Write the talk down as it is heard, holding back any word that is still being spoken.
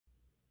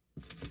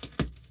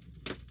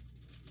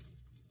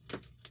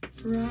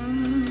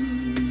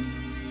Round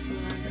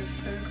like a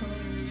circle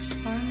in a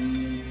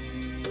spiral,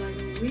 like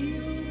a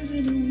wheel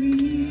within a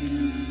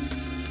wheel,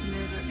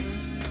 never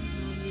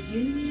ending or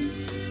beginning,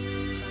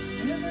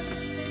 a never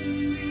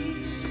spinning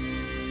wheel,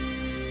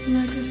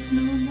 like a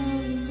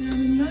snowball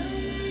down a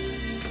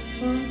mountain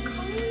or a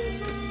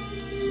carnival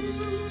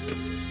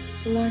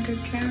balloon, like a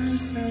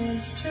carousel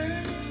that's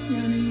turning,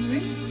 running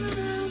rings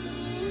around the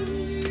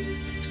moon,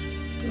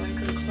 like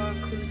a clock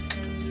whose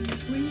hands are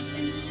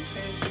sweeping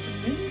past the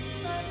minutes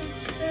out of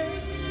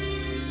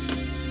space,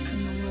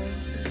 and the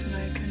world is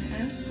like an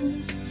apple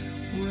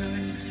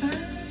whirling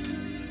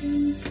silently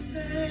in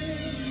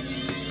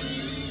space,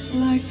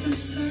 like the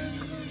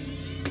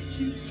circles that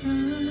you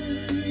find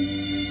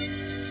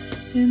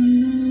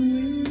in the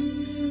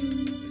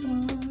windows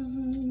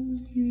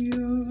of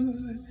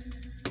your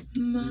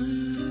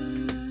mind.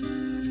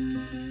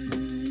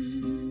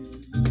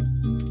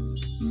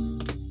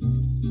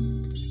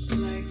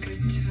 Like a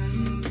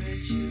tunnel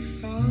that you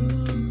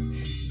follow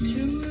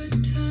to a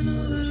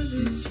tunnel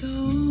of its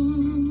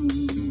own,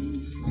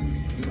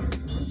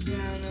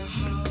 down a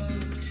hollow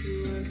to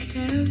a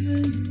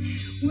cavern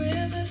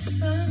where the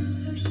sun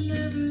has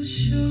never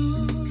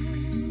shone,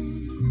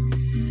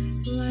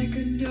 like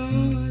a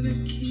door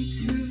that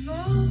keeps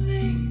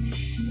revolving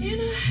in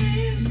a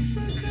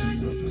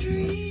half-forgotten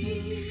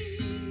dream,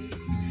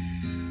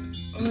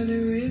 or the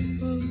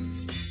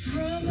ripples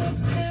from a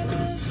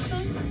pebble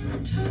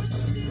someone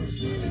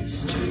tosses in a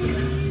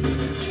stream.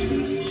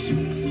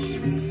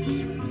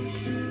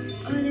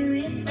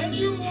 And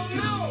you will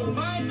know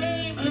my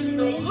name is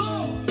the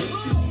Lord.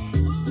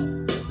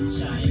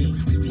 Shyheim.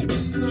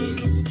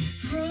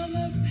 From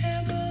a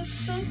pebble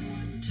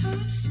someone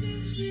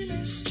tosses in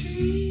a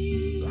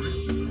stream.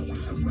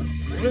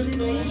 With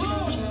the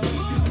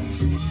Lord.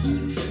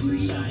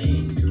 Sweet.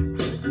 Shyheim.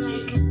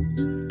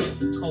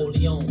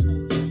 Coleon.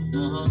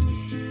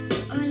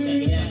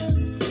 Check it out.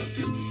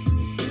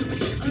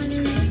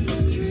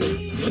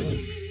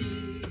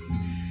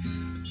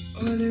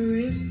 Or the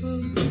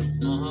ripples,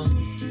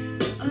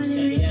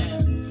 Check it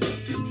out.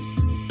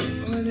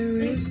 or the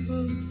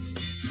ripples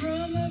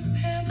from a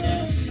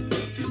pebble.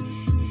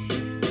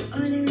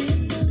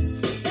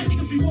 That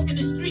niggas be walking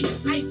the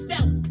streets, iced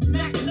out.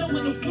 Mac knowing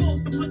the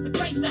rules to put the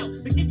price out.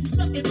 To get you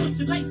stuck and put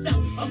your lights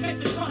out. I'll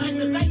catch a car in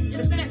the light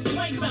and snatch your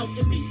wife out.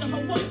 And beat the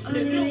hoe up.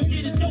 If you don't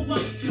get a dough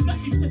up, you got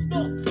me pissed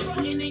off.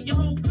 Frontin' and your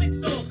whole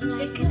click's off.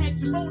 If you had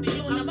your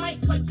rodeo on, I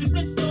might cut your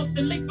wrists off.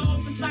 The lick off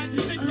and slide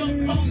your bitch off.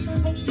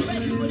 Hope you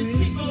ready for the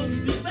kick off.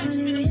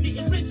 Distraction, I'm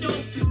getting rich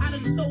off. Out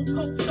of the soul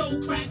coke,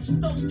 soul crack,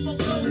 soul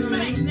smoke, soul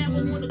smack. Now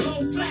I wanna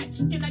go black.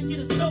 Can I get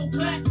a soul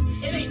clap?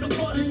 It ain't no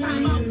more than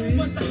time out.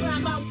 Once I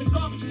climb out the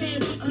garbage can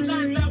with some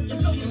lines out and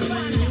blow your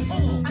spine out.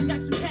 I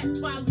got you cats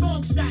by a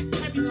long shot.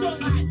 Every song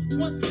I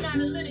 1 to 9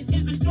 analytics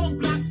is a strong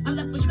block. I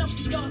left enough of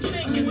y'all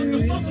thinking. What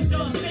the fuck was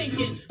y'all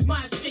thinking?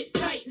 My shit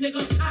tight,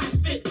 nigga. I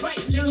spit right,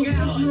 Young nigga.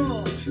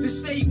 outlaw, the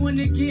state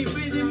wanna get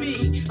rid of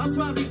me. I'll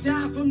probably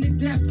die from the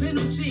death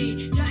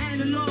penalty. Your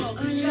analog,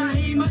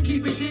 Shyheim, I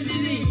keep it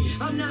dignity.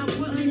 I'm not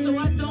pussy, so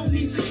I don't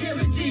need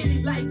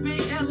security. Like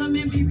Big L, I'm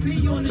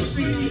MVP on the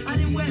street. I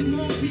done wet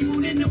more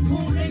people than the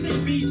pool and the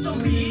beach, so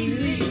be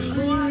easy.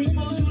 Or I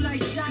expose you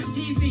like Shot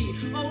TV.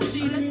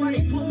 OG, that's why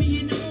they put me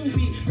in the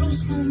movie. Don't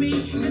screw me,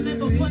 cause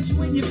if I punch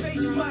you in your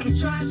face, you probably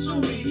try and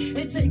sue me.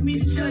 And take me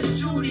to Judge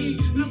Judy.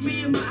 Look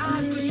me in my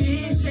eyes, cause your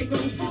handshake on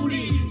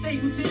foodie.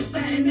 Stapleton,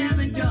 Staten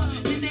Island, your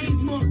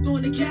name's marked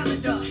on the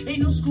calendar.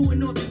 Ain't no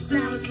screwing off the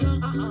silencer,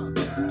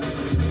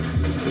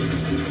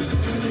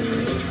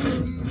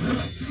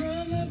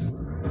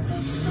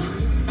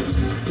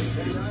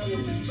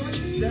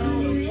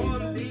 Down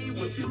upon thee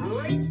with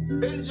great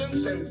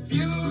vengeance and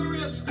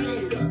furious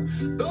anger,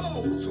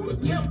 those who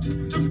attempt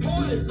to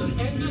poison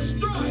and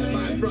destroy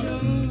my brother.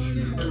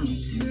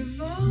 Keeps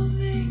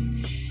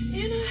revolving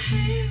in a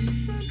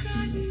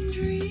half-forgotten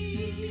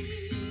dream,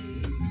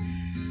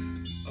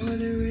 or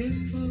the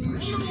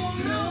ripples. You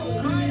won't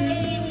know my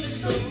name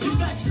is the Lord. You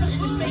got something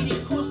to say, they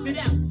cough it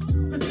out.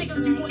 Cause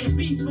niggas be wanting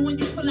beef, but when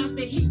you pull out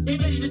the heat, they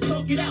ready to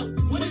talk it out.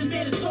 What is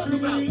there to talk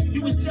about?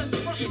 You was just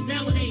frontin',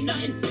 now it ain't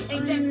nothing.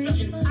 Ain't that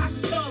something? I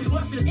should start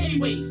bustin'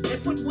 anyway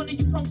and put one of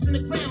you punks in the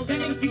ground. That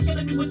niggas be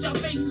killing me with your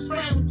faces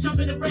round,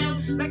 jumping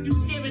around like you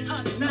scaring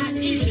us, not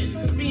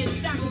even. Being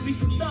shot will be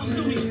some thugs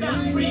till we stop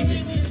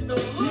breathing.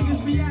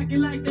 Niggas be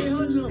acting like they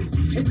hoodlums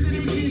until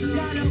they get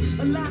shot up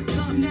or locked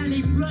up. Now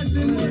they bloods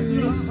and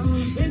Muslims.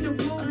 In the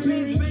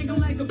bullpen, spank 'em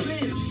like a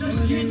bench.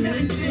 Just get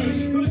nothing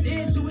dead. From his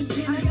ear to his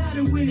chin, I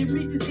gotta win and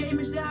beat this game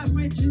and die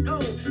rich and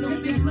old.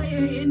 Cause these player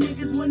hating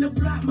niggas wanna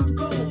block my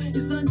goal.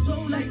 It's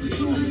untold like the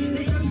truth.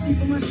 They thirsty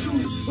for my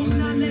truth. But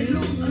when I let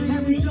loose, I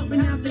have them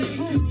jumping out their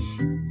boots.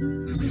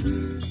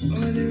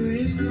 Or the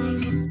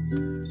ripples,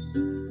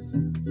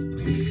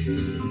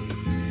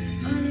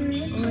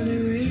 or the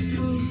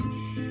ripples,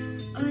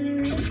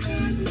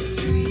 forgotten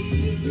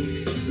dream,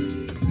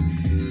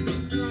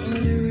 or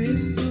the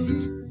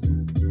ripples,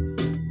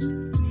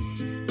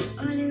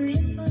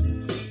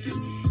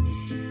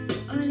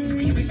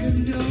 like a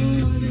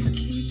door that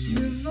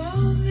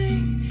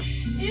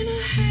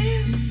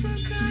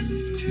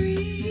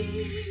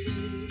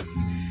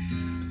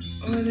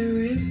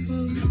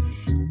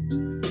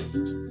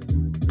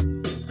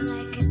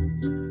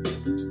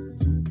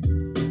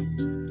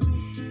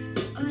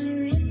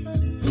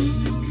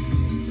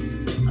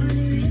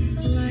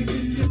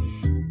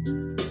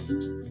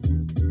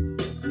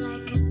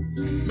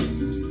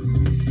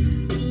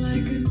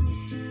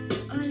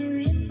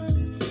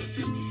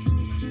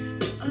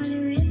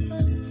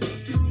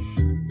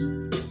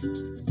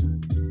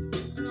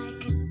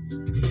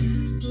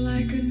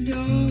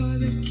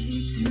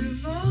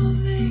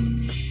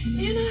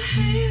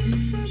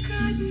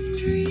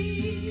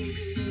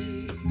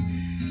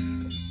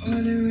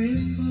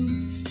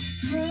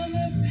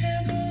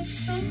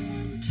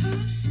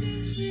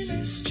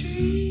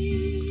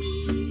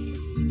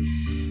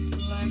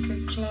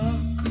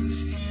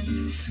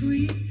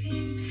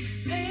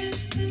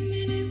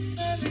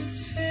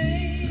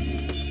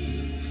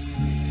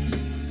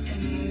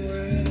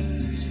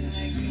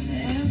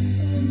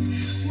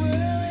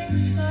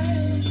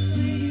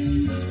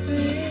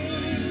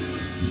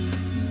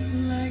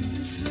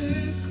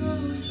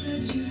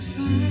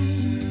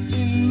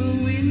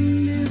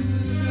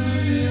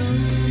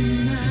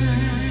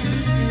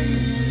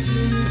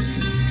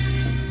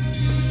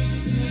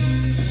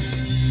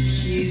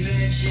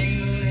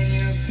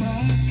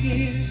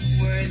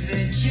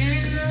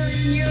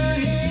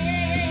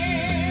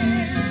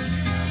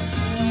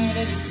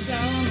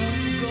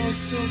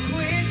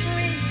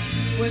me?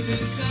 Was it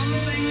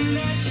something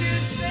that you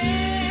said?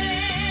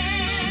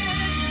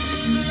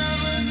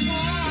 Lovers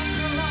walk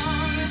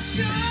along the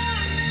shore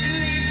and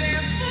leave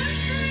their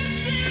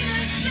footprints in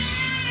the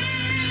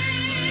sand.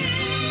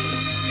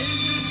 Is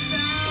the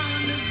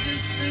sound of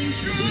distant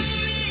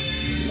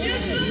drumming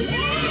just the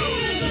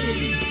words of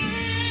your hand?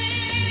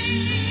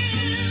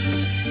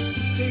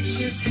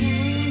 Pictures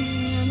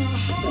hanging in the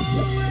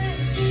hallway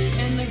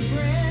and the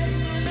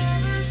fragment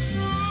of a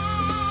song.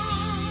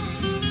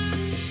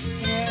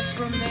 Half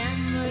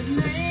remembered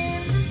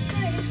names and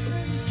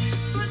faces,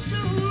 but to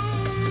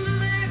whom do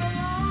they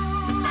belong?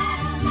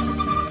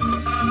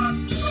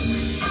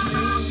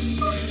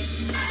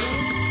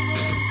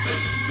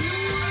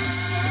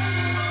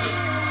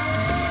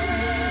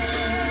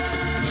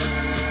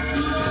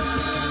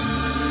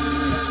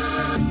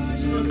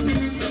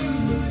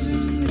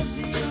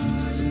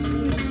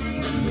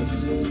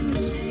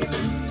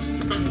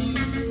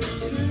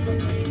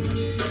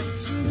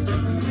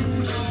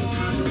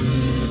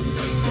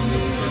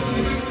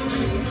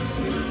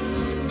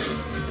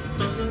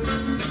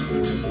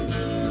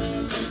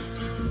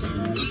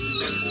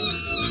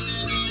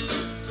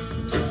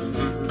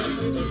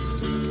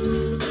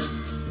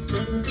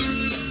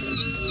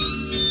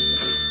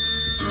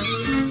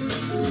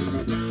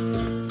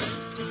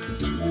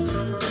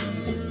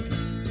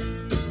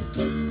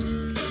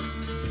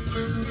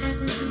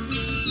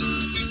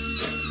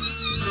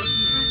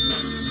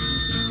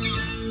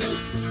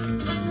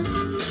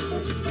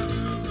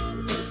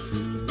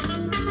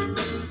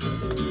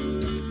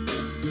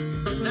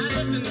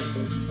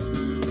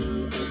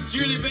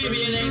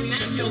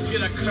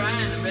 Gonna cry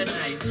in the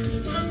midnight.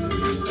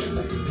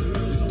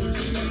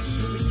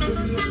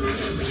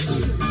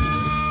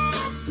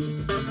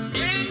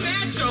 It ain't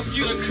natural for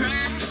you to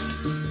cry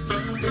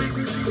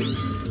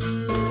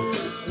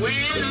way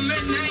in the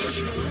midnight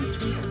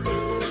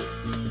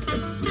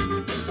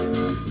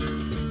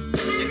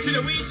into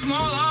the wee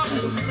small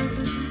office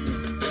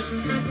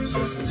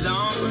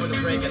long before the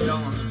break of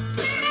dawn.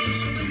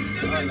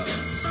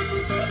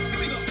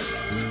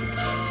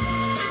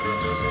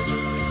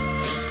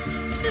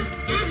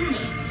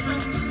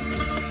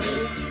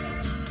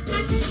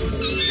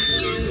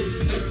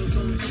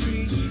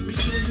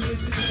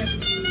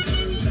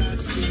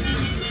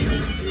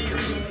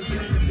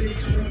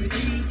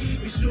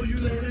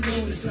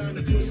 Sign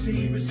the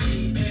pussy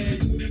receipt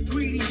and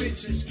greedy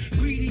bitches,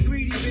 greedy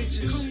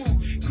bitches. Come on,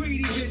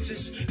 greedy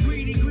bitches,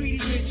 greedy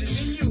bitches.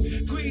 And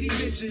you, greedy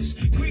bitches,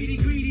 greedy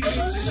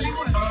bitches. Say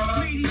what?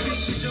 Greedy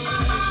bitches, yo.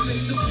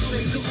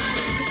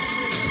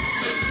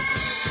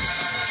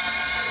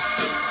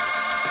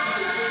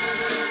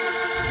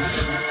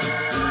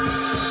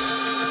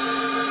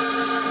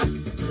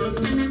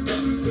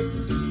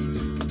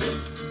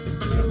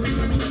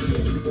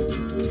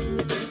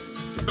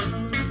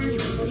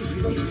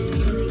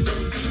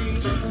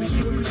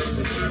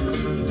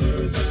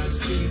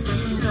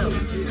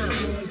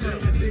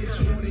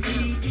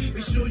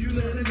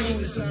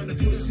 Sign the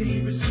pussy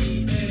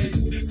receipt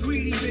and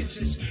greedy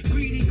bitches,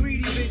 greedy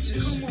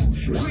bitches. Come on,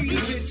 greedy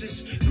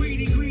bitches,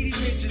 greedy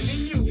bitches.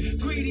 And you,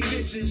 greedy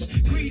bitches,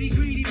 greedy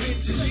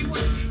bitches. Say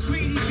what?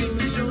 Greedy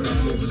bitches, yo, the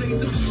hoes ain't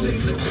the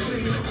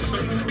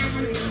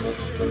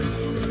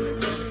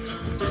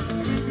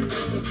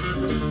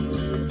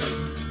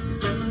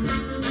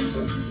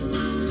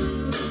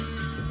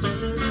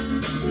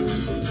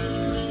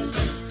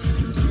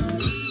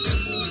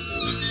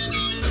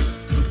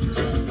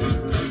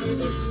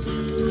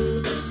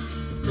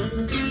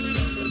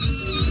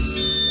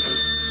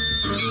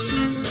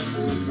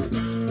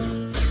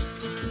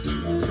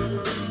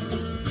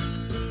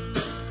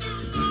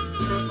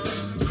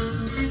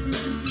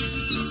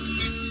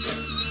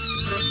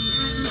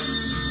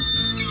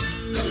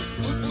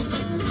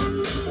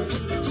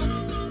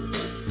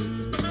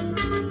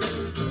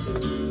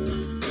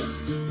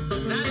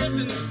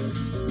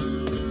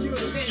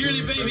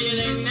Julie, baby,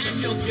 it ain't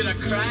natural to gonna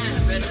cry.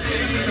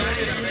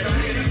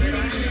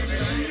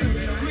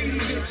 Greedy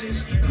bitches,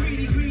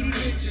 greedy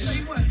bitches. Say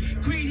what?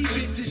 Greedy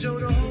bitches, yo,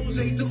 the hoes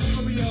ain't the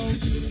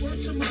Oreos. Word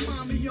to my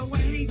mama, yo, I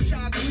hate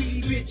y'all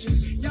greedy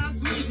bitches. Y'all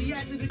greasy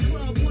after the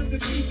club want the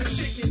piece of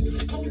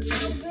chicken.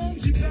 Hotel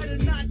rooms, you better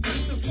not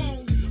take the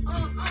phone.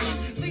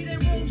 Leave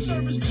that room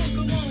service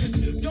book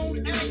alone.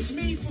 Don't ask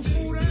me for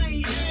food, I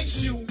ain't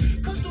ask you.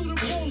 Cut through the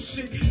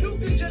bullshit, you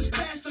can just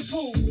pass the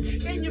pool.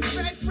 And your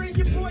fat friend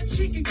you bought,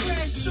 she can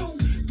crash too.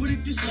 But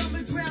if your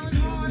stomach growling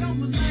hard,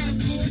 I'ma laugh,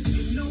 boy.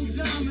 No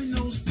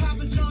dominoes,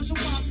 Papa John's and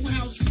Waffle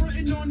House.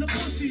 Frontin' on the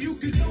pussy, you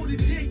can throw the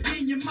dick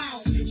in your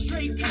mouth.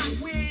 Straight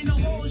cock, wearing the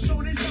whole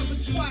shoulders of a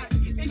twat.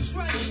 And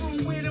trash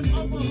room where them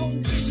other whole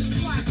bitches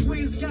flock.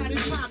 Wiz got it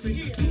poppin'.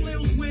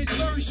 Lil's went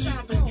bird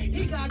shopping.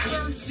 He got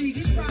bird cheese,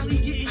 he's probably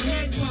getting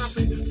head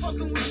dropping.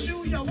 Fucking with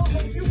you, yo, I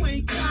hope you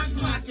ain't cock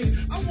blocking.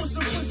 I want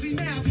some pussy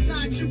now, if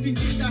not, you can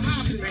get the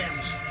hopping.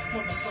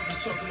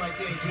 Motherfuckers talking like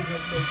they ain't giving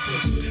up no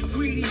pussy.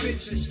 Greedy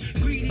bitches,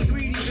 greedy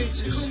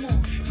bitches. Come on,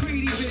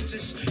 greedy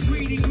bitches,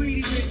 greedy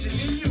bitches.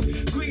 And you,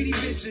 greedy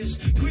bitches,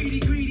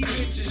 greedy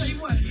bitches. Say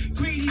what?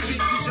 Greedy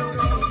bitches, yo,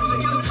 the hoes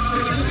ain't the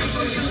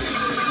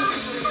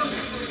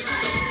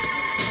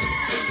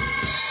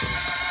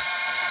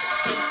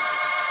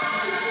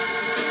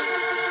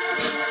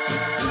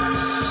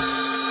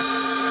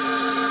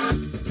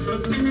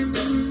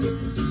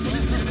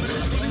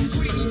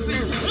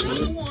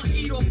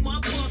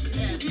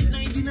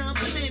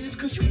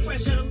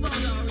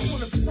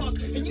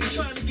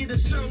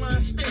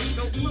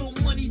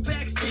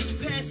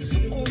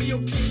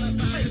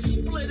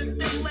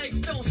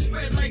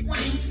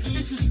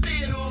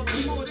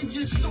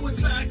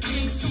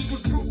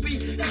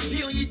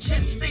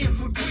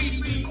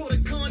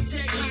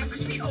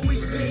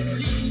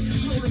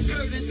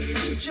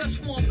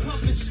Just want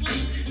puff and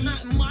sleep,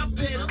 not in my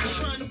bed. I'm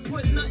trying to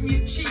put nothing in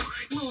your cheek.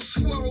 Little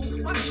squirrel,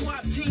 my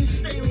SWAT team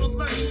stay on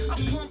alert. I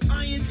pump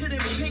iron to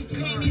them pink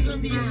panties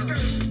under your skirt.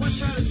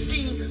 Watch out to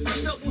scheme, my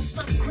double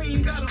stuffed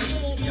cream got a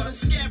fall on a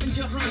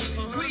scavenger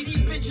hunt. Greedy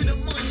bitch of the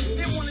month,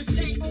 they wanna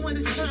take, but when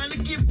it's time to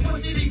give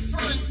pussy, they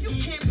front. You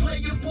can't play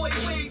your boy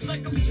wigs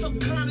like I'm some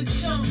kind of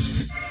chump.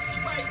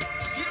 Right,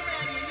 get him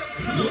out of here, yo,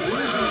 Tom.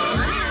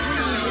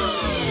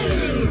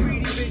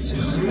 Greedy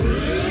bitches.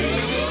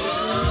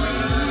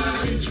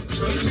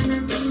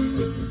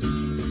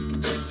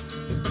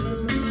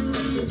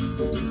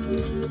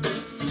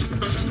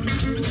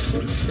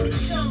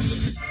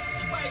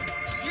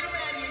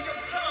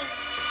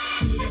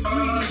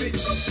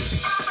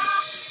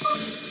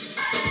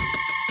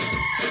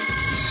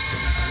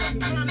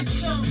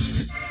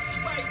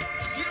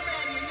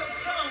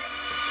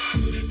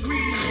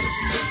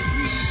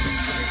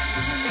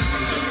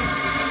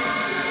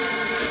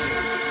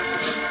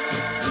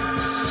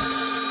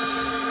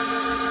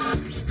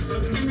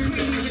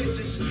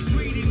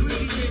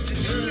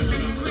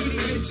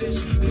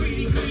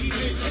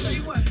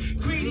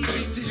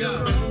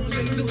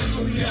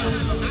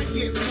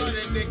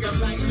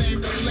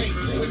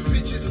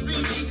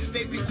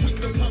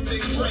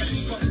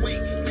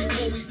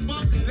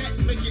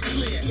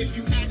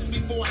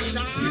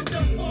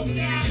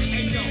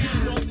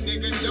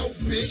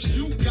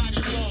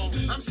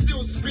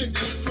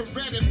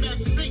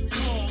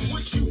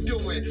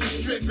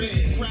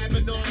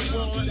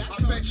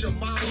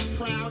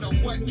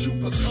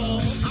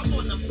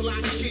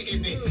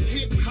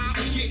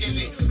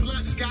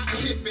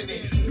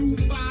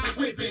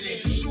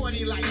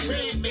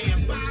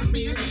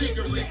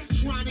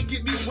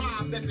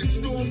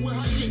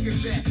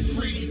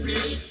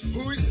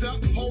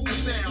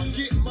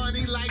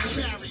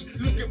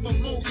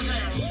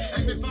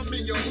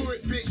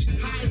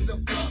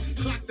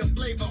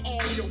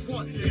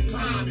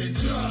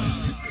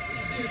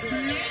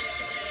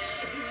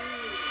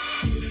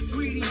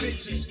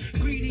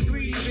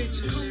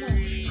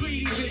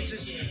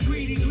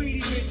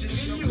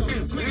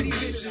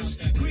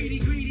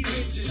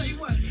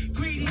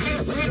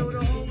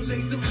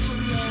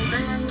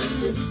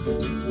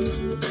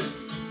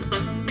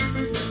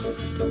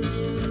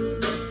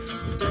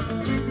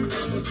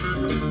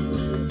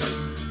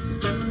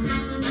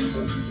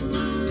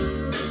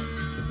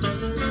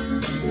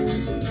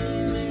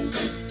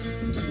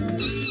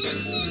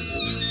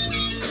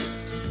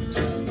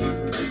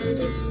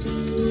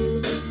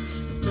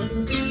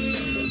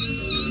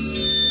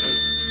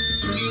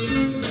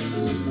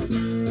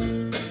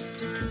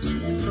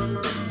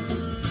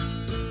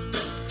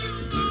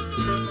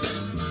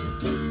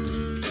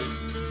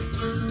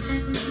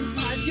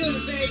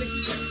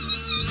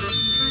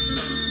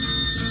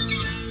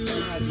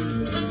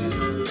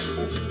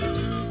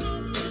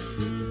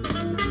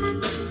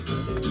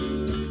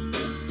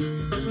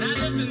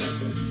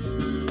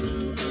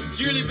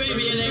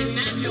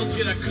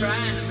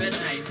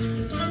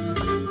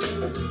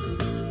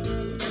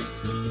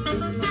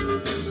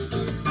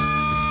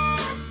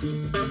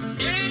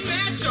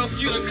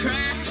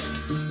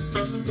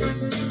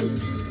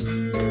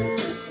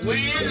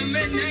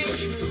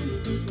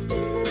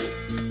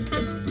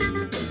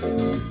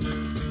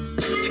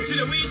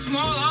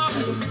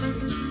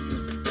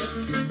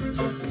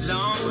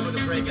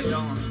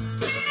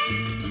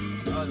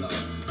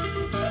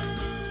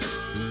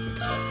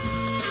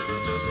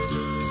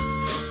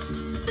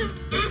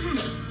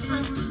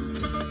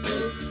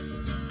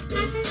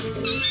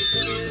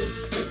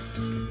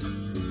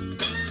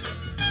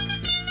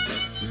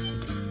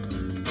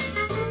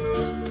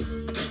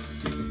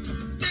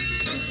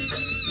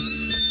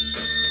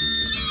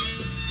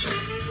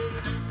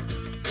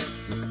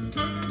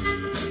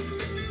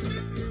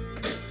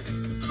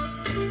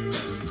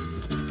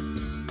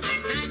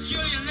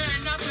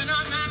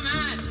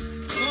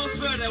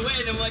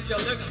 You're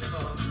looking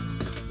for.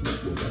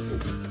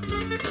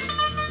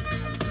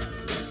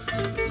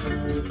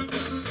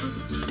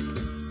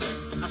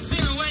 I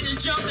seen her when you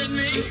jumped at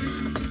me,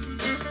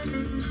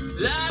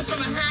 live from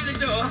behind the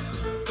door,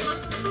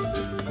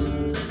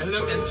 and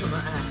looked into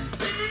my eyes.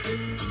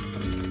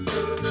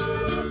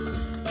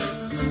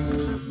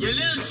 Your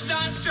little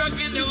starstruck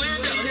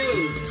innuendo,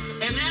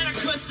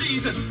 inadequate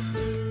season,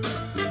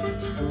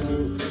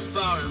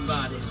 foreign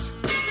bodies.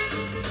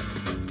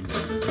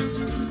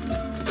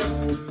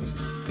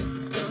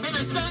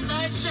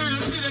 Sunlight shining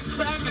through the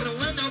crack in the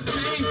window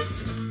pane.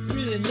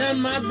 Really nice.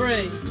 numb my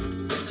brain.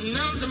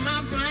 Numbs in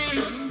my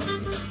brain.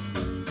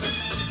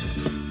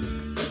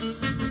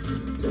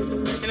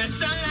 And the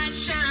sunlight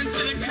shines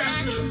to the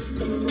crack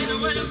in the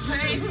window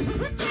pane.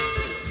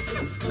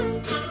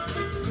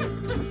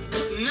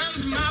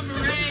 Numbs my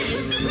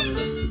brain.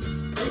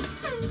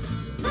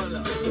 Hold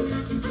up.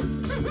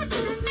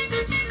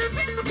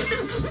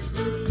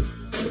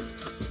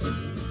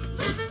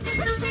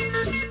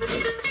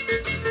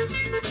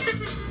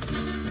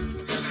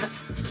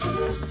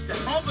 So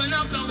open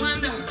up the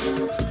window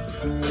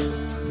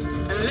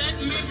and let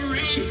me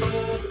breathe.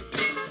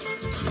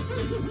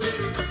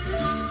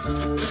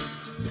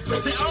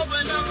 Say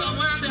open up the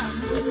window.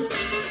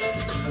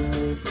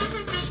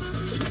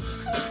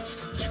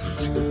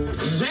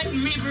 Let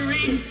me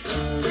breathe.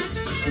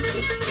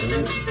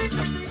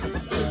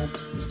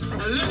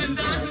 Looking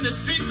down in the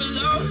street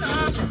below,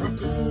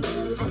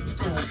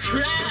 I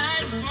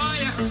cried for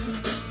you.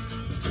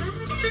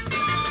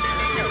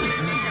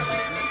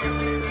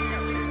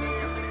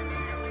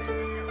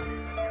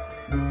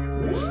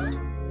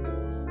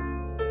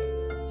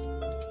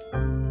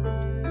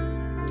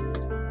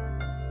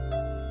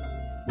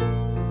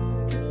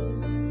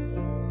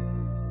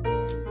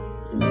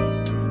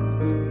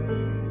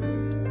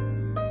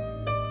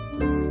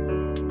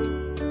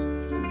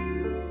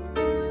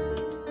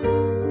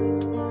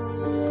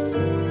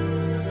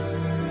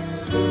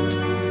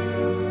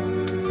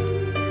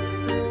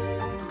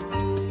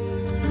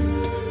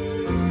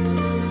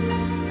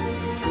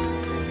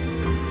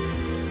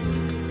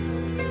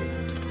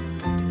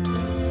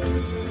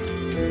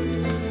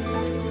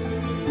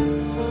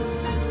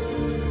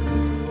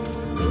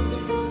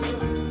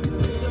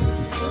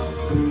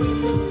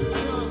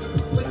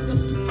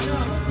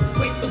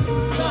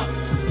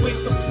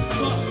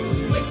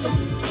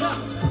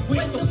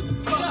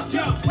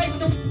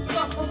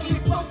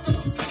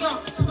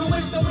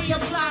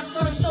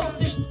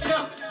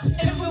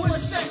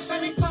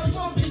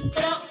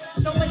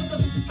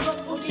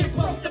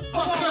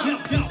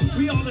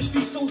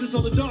 Soldiers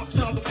on the dark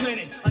side of the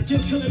planet. I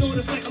give killing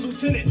orders like a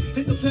lieutenant.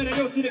 Hit the planet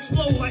Earth and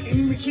explode like a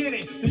human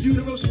cannon. The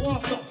universal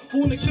author,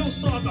 born to kill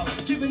saga,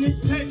 giving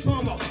it head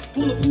trauma.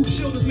 Bulletproof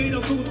shield is made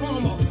of gold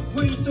armor.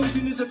 Brain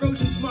surgeon is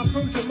erosion to my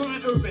Persian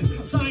mind urban.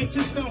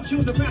 Scientists found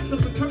killed and wrapped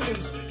up in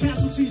curtains.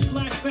 Casualties,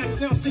 flashbacks,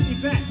 now send me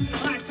back.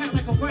 I attack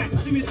like a rat,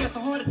 serious as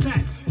a heart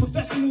attack.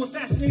 Professor to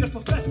assassinate a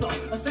professor.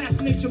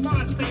 Assassinate your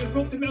mind, stay and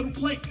broke the metal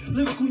plate.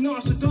 Lyrical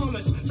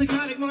Nostradamus,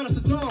 psychotic mind of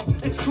Saddam.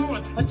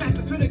 Ex-con, attack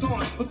the Pentagon.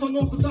 With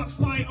unorthodox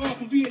spy arm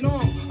from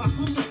Vietnam. I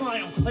crucify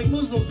them like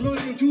Muslims,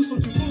 murdering Jews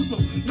from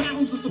Jerusalem. Now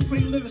who's the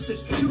supreme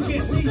lyricist? You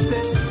can't seize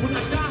this. When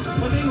I die,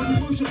 my name will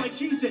be worshipped like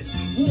Jesus.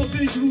 War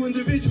visual,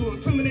 individual,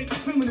 incriminate the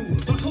criminal.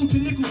 My coach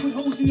and nickel put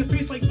holes in your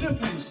face like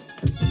dimples.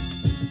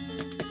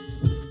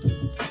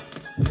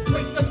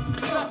 Wake the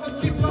f*** up or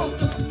get broke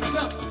the f***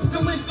 up.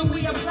 The wisdom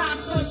we apply,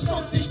 son,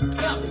 soak this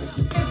shit up.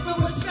 If it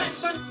was sex,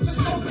 son, just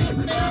smoke this shit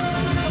up.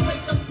 So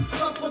wake the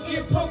f*** up or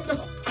get broke the f***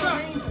 up.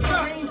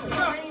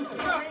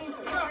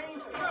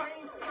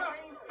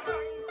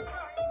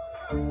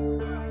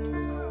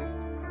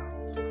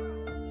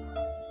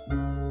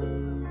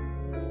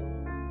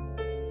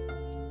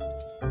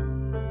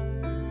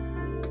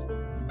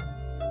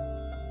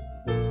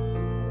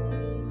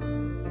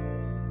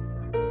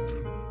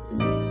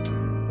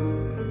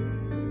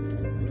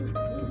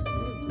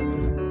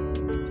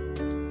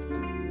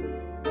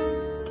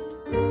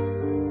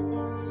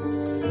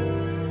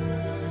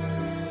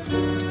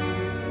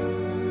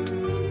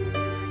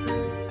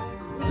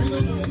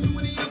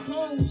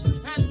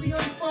 As we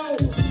unfold,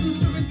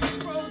 futuristic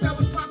scrolls that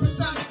was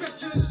prophesied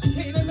scriptures.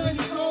 Hitting a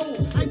 90s hole.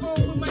 I roll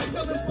with my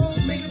spelling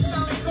bones made of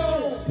solid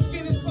gold.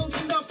 Skin is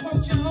posting up,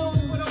 punching home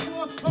with a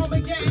war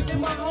Armageddon in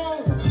my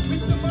home.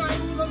 Mr.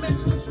 Mind ruler,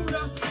 mental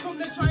intruder from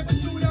the tribe of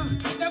Judah.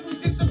 Devils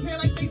disappear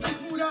like they do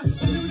Buddha.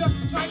 Bermuda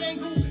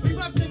Triangle,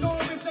 erupting on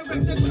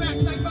resurrection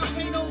tracks like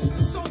volcanoes.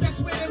 So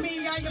that's where to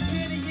me I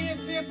appear. The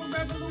years here for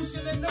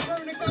revolution and the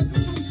burning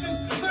constitution.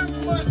 Learn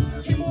from us,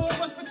 can more of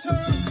us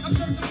return. I'm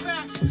certain the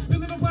facts.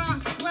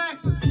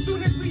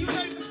 Soon as we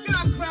unite, the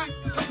sky crack.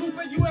 A group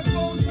of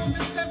UFOs from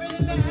the 7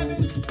 in the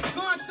heavens.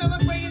 God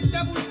celebrating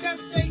Devil's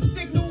Death Day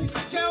signal.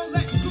 Jail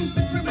let loose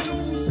the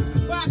criminals.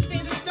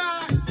 Bystanders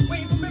die,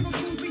 waiting for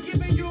miracles we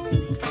giving you.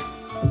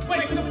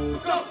 Wake the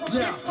f*** up.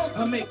 Yeah,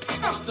 I make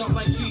dump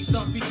like cheese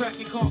stumps, be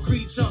cracking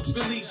concrete chunks.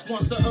 Release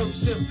once the earth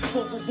shifts.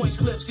 Focal points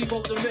clips, he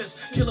wrote the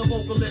miss. Killer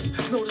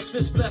vocalist, notice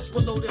fist blessed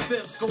with loaded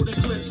fifths. Golden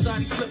clips,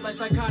 side slip like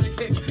psychotic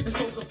hicks. And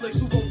soldier flicks,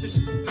 who wrote this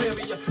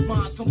barrier?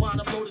 Minds combine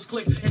to blow this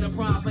click.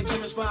 Enterprise like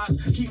Jimmy Spies.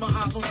 Keep my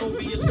eyes on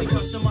Soviets, they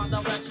rushing my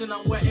direction.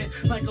 I'm wetting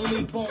like a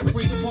leak bone,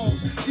 freak bones.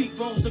 Seek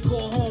bones to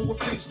call home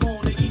with freaks bone.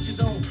 They each his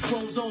own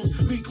chromosomes.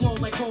 Reclone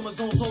like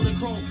chromosomes, holding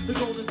chrome. The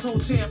golden toe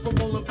champ for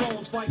rolling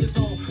bones. Fire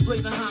zone,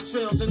 blazing hot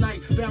trails at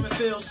night. Barren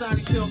fields, side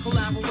still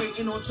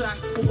collaborating on track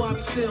for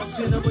Bobby Stills.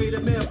 Generate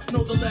a mill,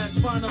 know the lads.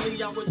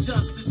 Finally, I would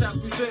judge this house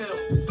prevail.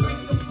 Break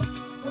the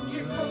f*** or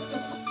get broke the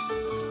f*** up.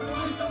 The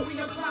wisdom we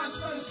apply,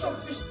 son,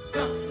 soak this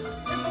shit up.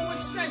 If it was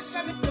sex,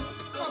 shut it the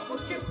f*** up or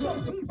get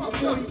broke the f*** up.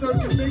 43rd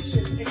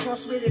conviction,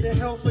 incarcerated in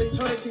hell for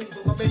eternity.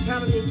 But my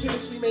mentality and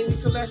chemistry made me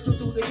celestial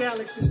through the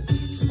galaxy.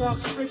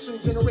 Sparks friction,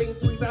 generating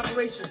through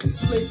evaporation.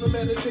 Too late for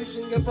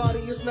meditation, your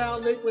body is now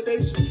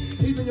liquidation.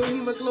 Even your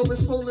hemoglobin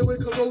swollen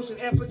with corrosion,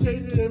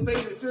 amputated and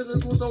invaded,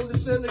 physicals on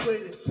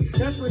disintegrated.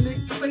 That's when Nick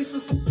Space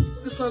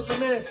the sons of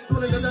men,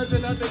 thrown in the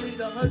dungeon, I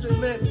delete 100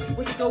 men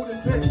with the golden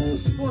pen.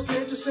 Forced to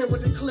intercede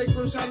with the click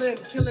from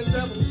Shaolin, killing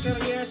devils,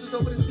 scattering the ashes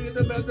over the sea of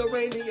the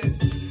Mediterranean.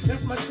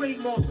 That's my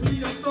trademark.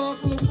 Read a star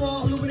from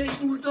afar, illuminate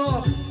through the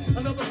dark.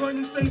 Another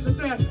burning phase of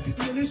death,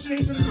 the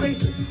initiation of the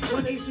basic.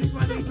 186,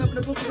 my days left in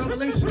the book of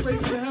Revelation,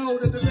 raising the hell,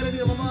 the divinity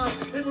of my mind.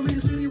 And for me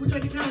to see the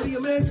technicality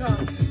of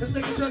mankind. Let's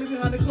take a journey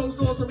behind the closed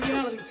doors of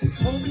reality.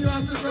 Open your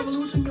eyes to the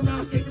revolution, your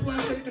mind escape the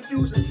blind state of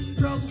confusion.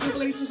 Trials and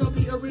tribulations of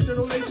the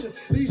original nation.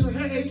 Leaves your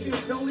head aching,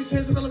 the only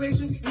chance of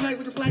elevation, unite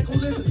with the black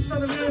coalition.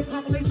 Son of man,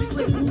 population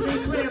click,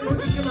 Wu-Tang Clan, birth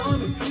the killer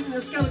army, eating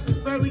the skeletons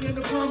buried in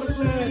the promised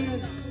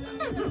land.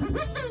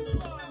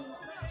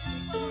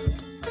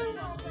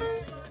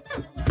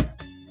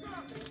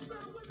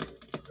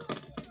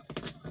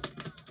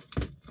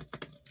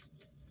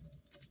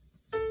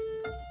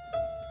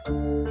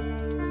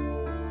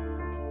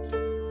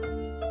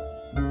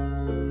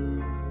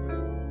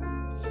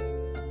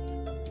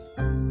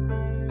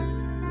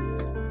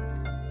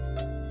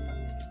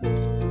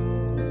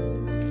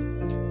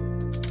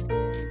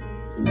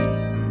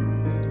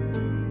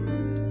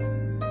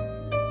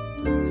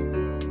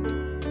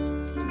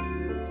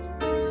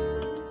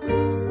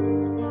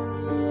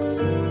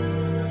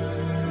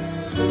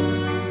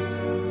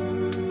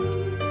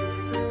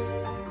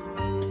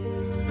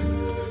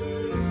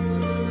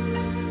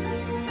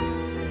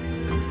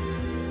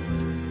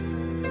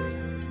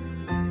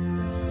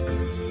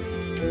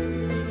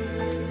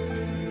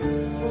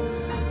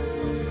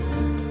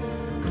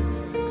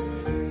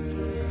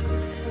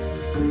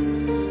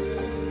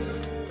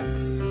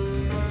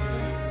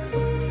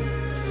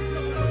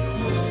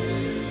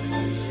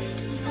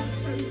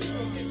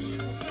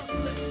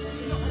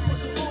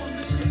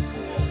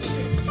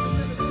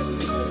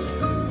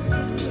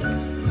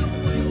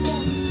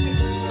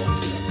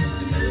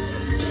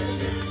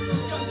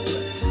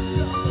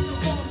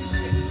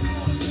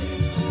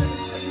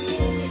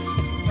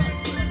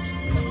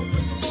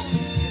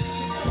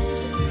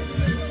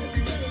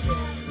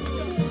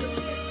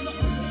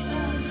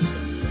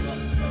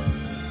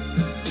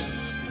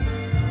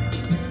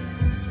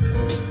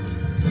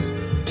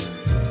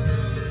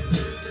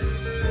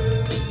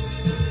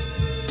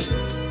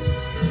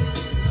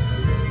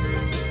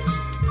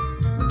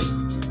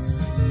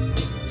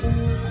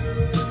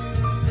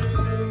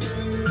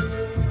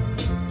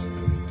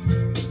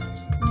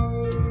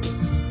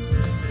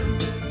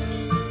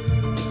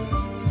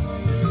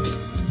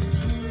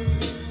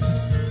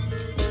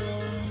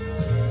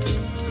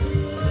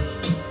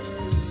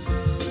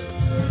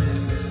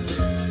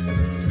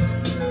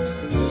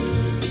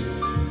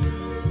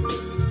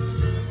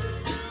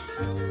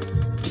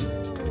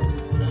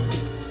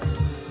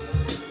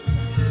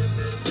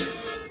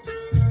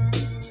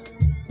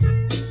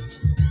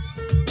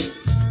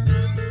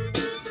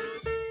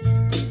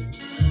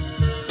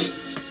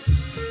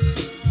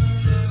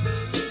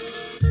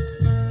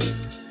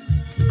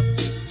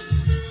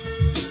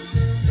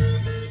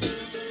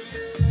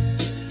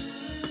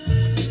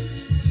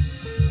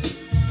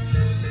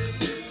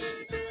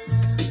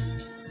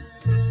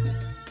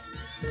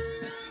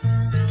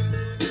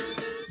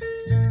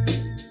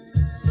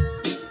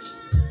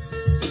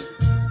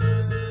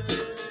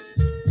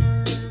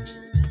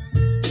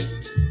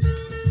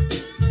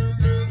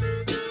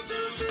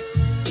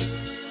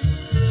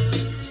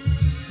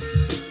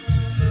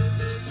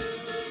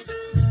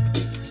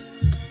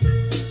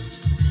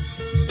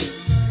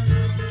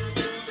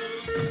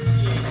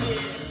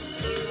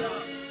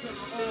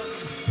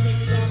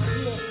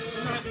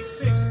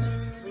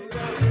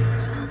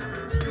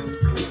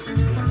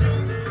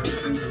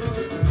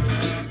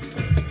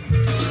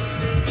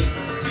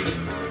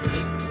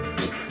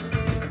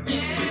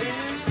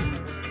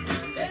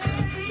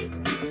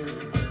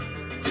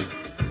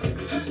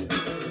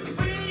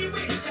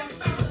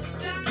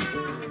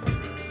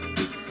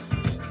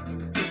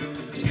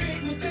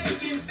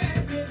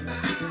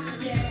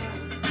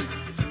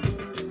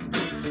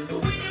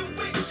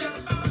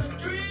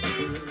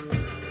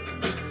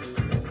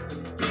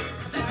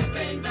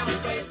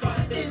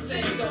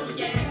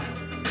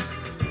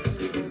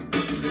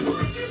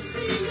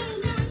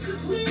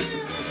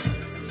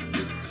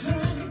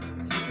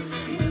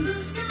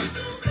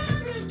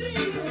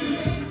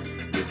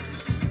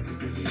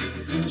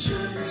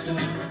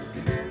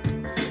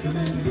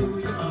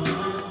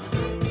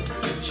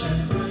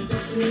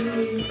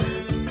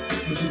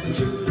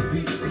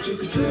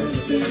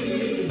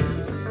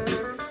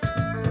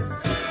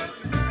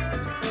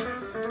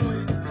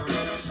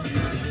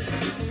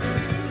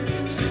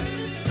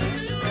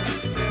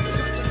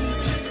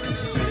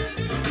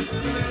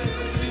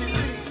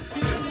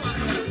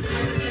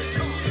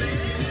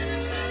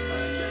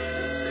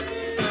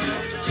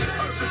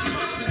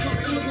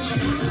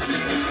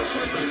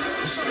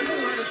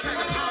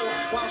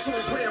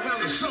 Way around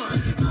the sun.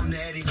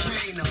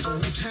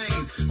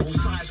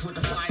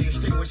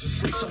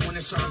 say so on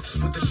this earth.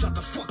 With the shut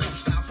the fuck up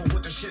style for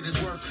what the shit is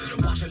worth.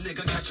 Watch a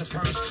nigga catch a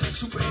purse.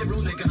 Superhero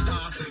niggas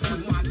die. Do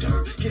my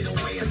dirt. Get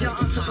away. And your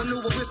entrepreneur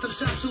wisdom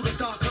shots to the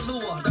dark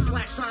allure. The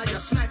black sire.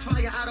 Smack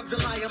fire out of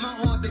the liar. My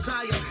heart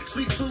desire.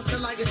 Speak truth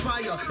till I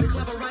inspire. The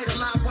clever writer,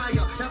 live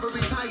wire. Never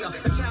retire.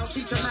 The child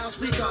teacher,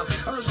 loudspeaker.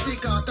 Earth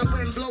seeker. The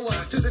wind blower.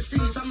 To the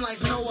seas, I'm like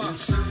Noah.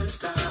 Shining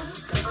star.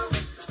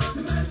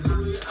 No matter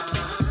who you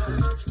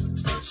are.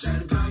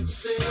 Shining bright to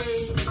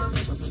see.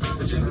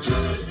 But you enjoy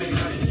me.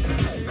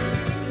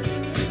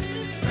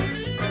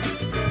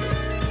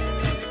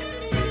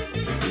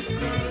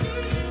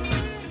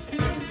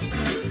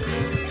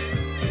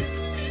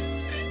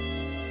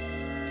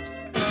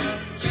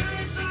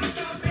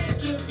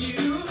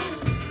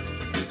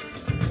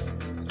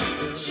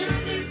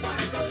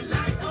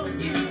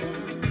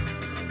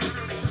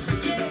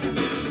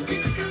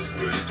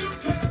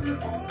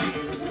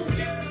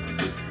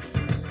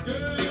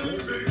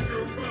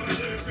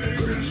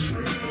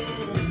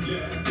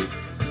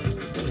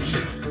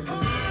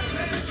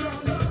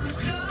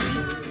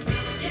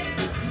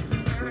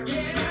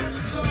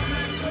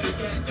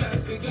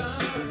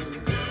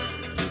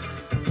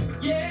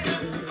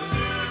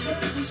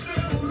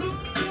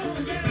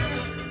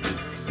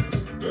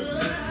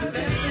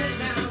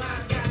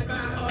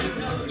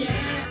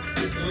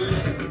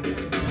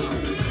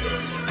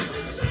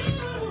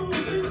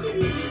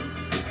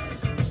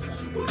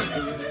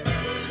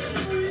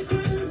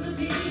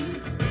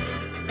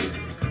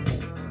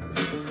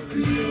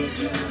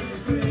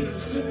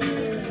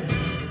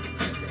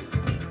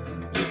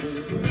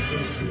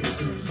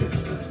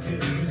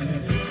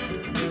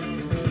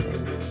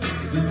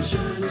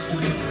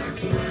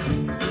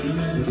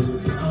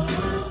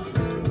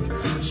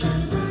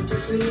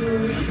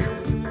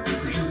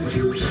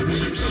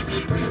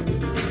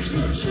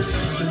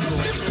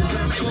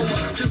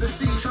 To the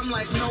seas, I'm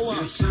like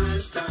Noah. Shining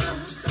star,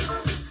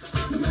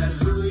 no matter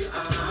who you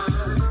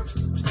are.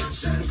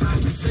 Shining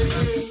bright to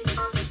see,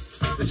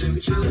 but you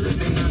can chill with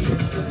me.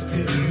 Yes, I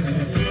can.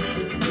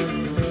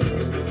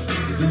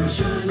 You're a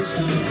shining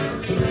star,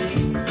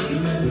 no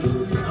matter who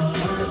you are.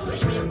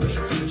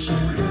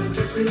 Shining bright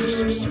to see,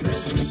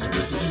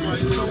 I'm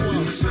like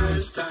Noah.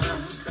 Shining star,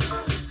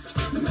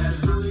 no matter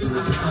who you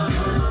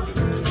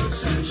are.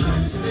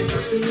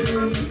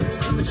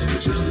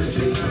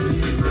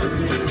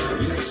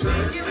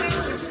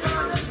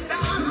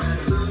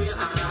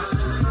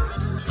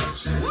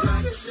 Shining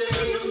bright to see,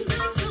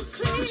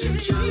 but you can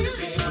chill with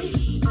me.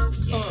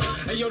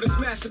 Hey yo, this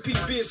masterpiece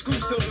be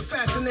exclusive and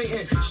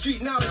fascinating.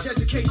 Street knowledge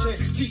education,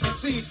 teach the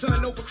seed, son,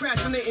 no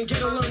procrastinating.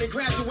 Get a learning,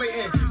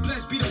 graduating.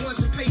 Blessed be the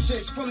ones with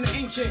patience from the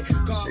ancient.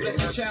 God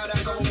bless the child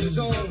after on his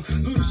own.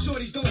 Little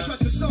shorties don't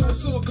trust the soul,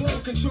 it's all glow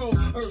control.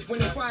 Earth,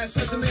 wind, and fire,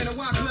 sons of man, and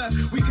walk left.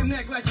 We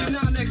connect like you're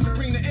not next to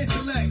bring the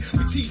intellect.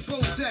 We teach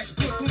both sex,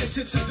 Brooklyn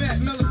to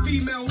Tibet. Male and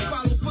female who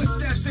follow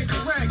footsteps and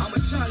correct. I'm a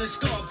shining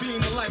star,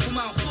 being the light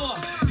from out far.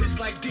 It's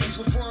like these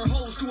with burn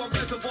holes through our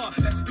reservoir.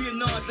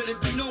 Espionage, let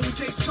it be known we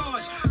take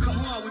charge. Come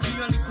on, we be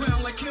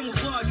underground like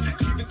camouflage.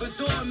 Keep it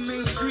bizarre,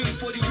 mainstream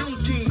for the young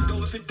team.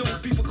 Though if it don't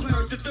be for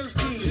Clarence the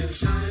 13. You're a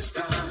shining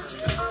star,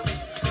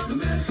 no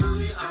matter who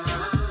you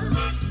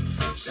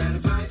are. Shining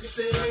bright to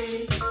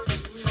see,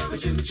 but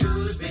you can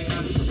truly be.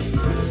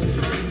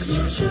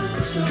 You're a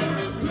shining star,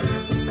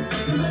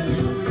 no matter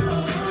who you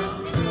are.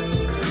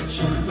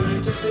 Shining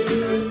bright to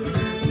see,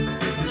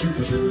 but you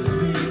can truly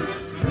be.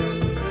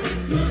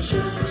 You're a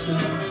shining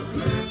star,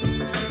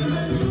 no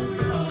matter who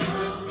you are.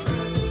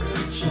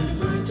 Shining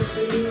bright to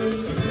see,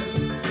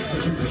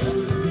 but you can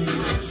truly be.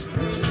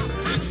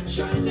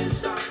 Shining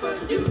star for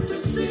you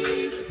to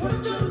see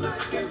what your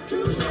life can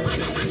do to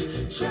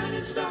be.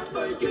 Shining star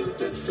for you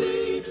to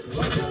see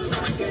what your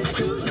life can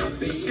do to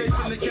be. Escape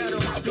from the ghetto,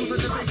 those are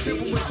the base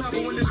people with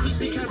trouble in the streets.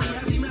 They carry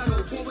heavy metal.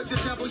 War with the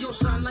devil, your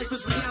son. Life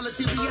is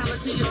reality.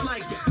 Reality is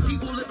life.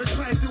 People live in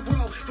strife. The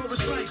world for a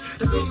strife.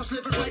 The gods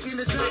living right in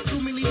his life.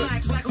 Too many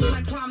lack. Black on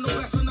black crime. No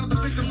rest. Another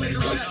victim later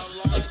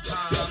rest.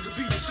 To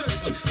be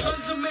certain,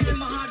 sons of man,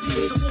 my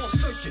ideas are all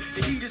searching.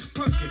 The heat is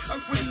perking.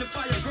 Earth, wind, and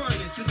fire burning.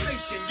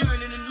 Sensation,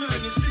 yearning and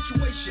learning.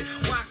 Situation.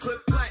 Why clip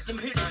platinum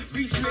hits?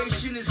 Beast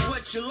creation is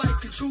what your life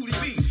can truly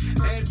be.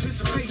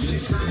 Anticipation.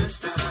 Shining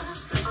star,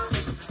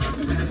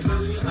 no matter who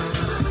you are.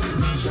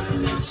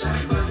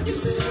 Shine bright, you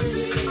see.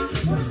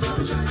 What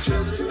don't you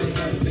truly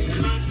be?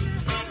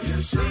 You're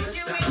a shining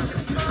star,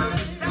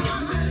 no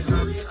matter who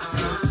you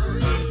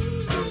are.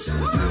 Shine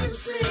bright, you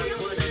see.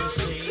 What do you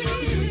see?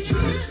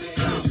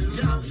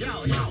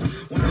 Yo.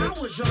 When I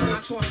was young, I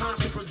taught how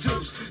to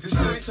produce. The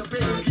science of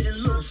babies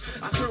getting loose.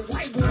 I turned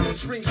white boy and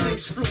string stage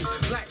spruce.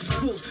 Black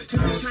spruce. To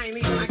the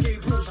Chinese, I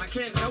gave Bruce. I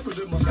can't help it,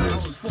 my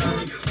style is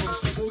funky.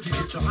 First the boogie,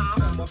 get your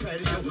high on my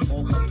patio.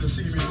 All come to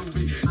see me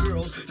movie.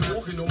 Girls, you're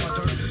walking on my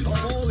dirt.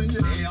 I'm all in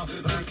your air.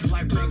 I make you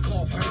like playing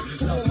golf.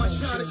 For all my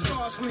shining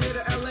stars from here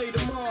to LA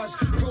to Mars.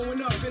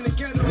 Growing up in the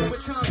ghetto, but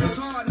times is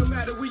hard. No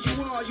matter where you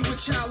are, you a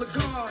child of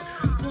God.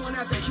 Born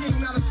as a king,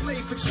 not a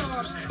slave for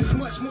jobs. It's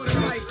much more than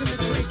life than the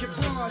drink and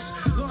bars.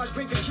 Large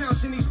bank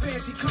accounts in these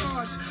fancy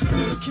cars.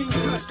 Little king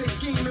touch, they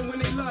scheming when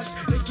they lust.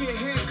 They get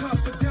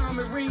handcuffed for diamond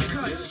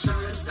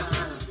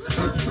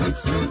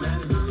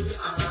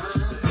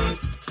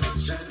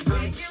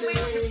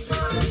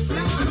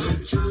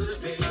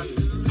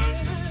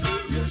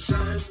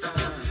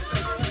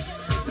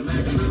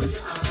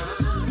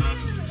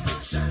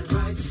Shine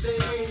bright to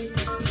see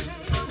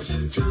what you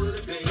can truly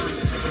be.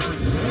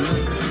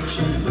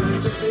 Shine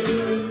bright to see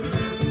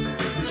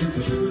what you can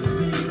truly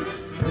be.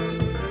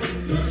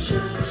 You're a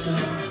shining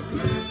star,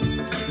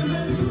 no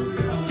matter who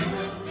you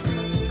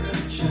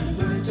are. Shine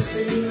bright to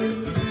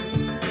see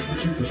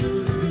what you can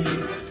truly be.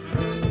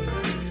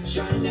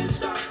 Shining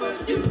star for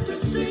you to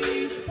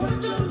see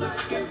what your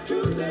life can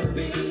truly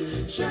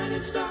be.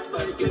 Shining star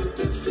for you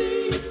to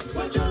see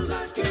what your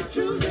life can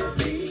truly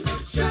be.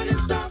 Shining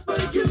star for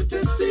you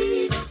to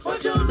see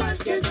what your life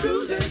can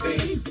truly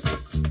be.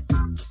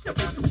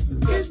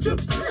 Can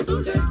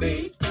truly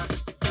be.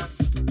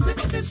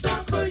 Shining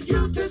star for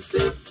you to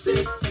see,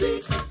 see.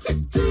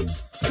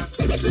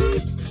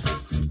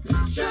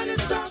 Shining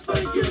star for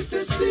you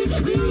to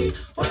see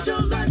what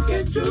your life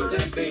can truly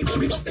be.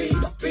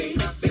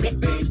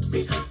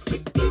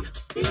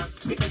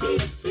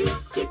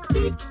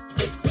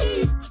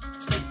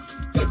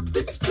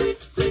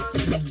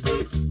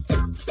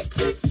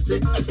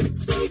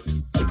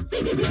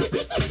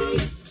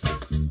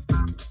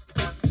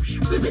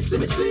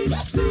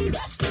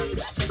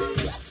 See.